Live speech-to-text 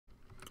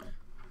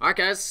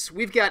Alright guys,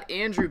 we've got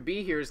Andrew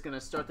B here is going to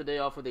start the day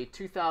off with a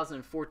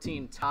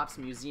 2014 Topps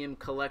Museum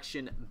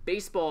Collection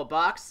baseball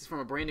box. It's from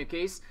a brand new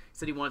case. He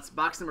said he wants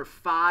box number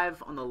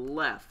 5 on the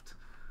left.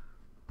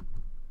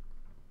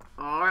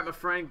 Alright my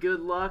friend, good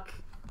luck.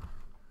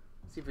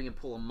 Let's see if we can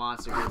pull a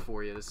monster here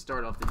for you to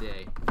start off the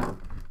day.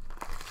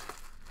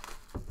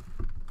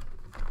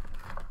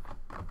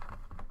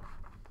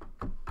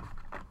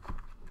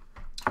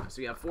 So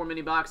we have 4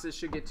 mini boxes,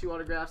 should get 2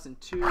 autographs and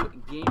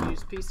 2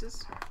 game-used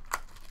pieces.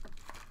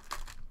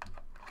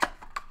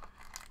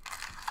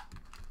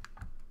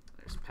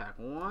 There's pack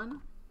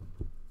 1.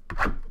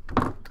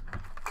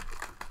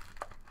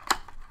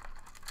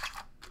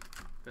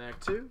 Pack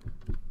 2.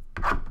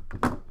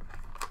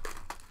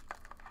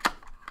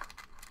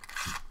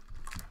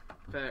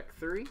 Pack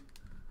 3.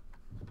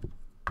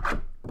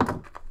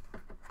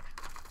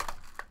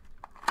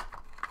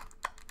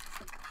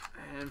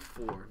 And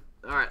 4.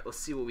 Alright, let's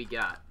see what we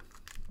got.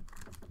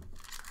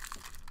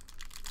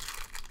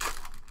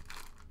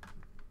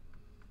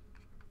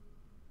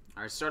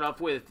 Alright, start off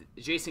with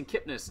Jason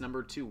Kipnis,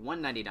 number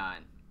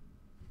 2/199.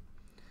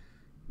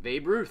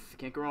 Babe Ruth,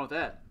 can't go wrong with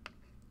that.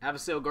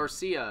 Avisel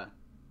Garcia,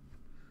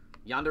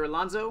 Yonder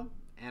Alonso,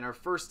 and our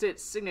first hit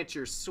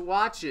signature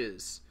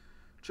swatches.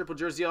 Triple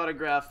jersey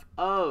autograph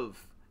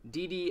of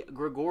Didi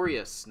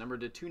Gregorius, number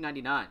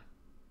 2/299.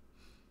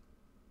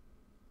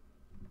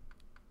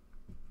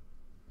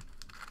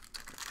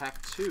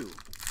 Pack 2.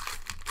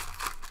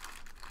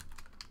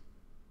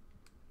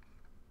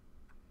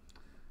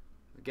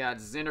 We got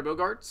Xander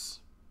Bogaerts,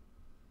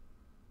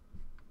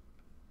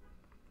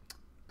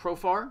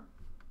 Profar,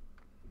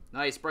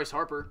 nice Bryce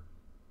Harper,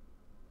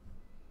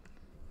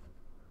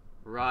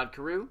 Rod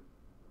Carew,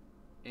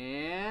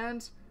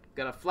 and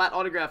got a flat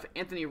autograph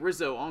Anthony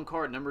Rizzo on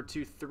card, number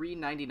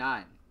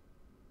 2/399.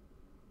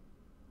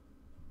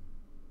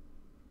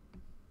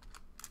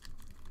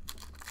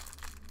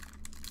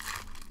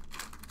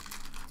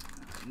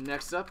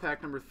 Next up,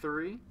 pack number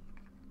 3.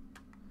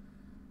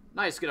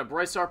 Nice, got a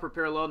Bryce Harper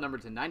parallel, number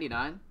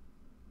 2/99.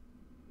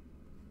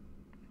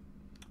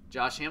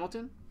 Josh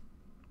Hamilton,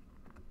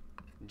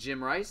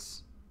 Jim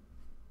Rice,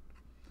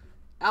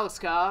 Alex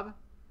Cobb,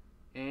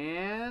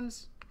 and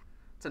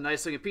it's a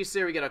nice looking piece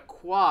there. We got a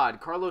quad,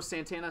 Carlos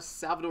Santana,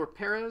 Salvador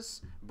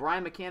Perez,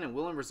 Brian McCann, and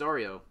Willem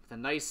Rosario, with a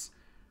nice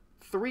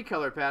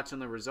 3-color patch on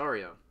the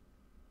Rosario.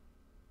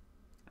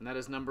 And that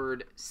is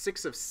numbered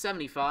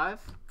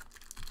 6/75.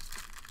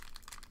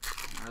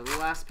 Our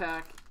last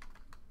pack,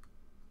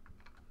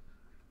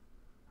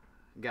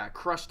 got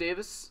Crush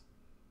Davis,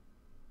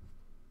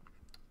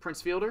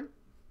 Prince Fielder,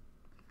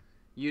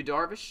 Yu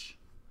Darvish,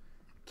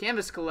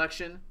 canvas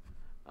collection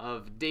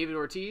of David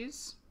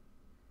Ortiz,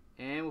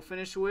 and we'll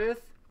finish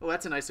with, oh,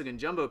 that's a nice looking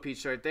jumbo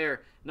piece right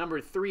there, number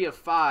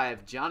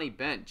 3/5, Johnny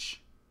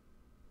Bench.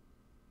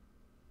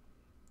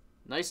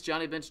 Nice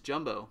Johnny Bench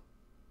jumbo.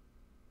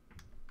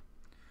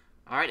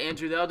 All right,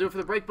 Andrew, that'll do it for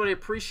the break, buddy.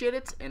 Appreciate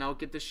it, and I'll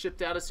get this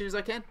shipped out as soon as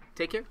I can.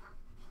 Take care.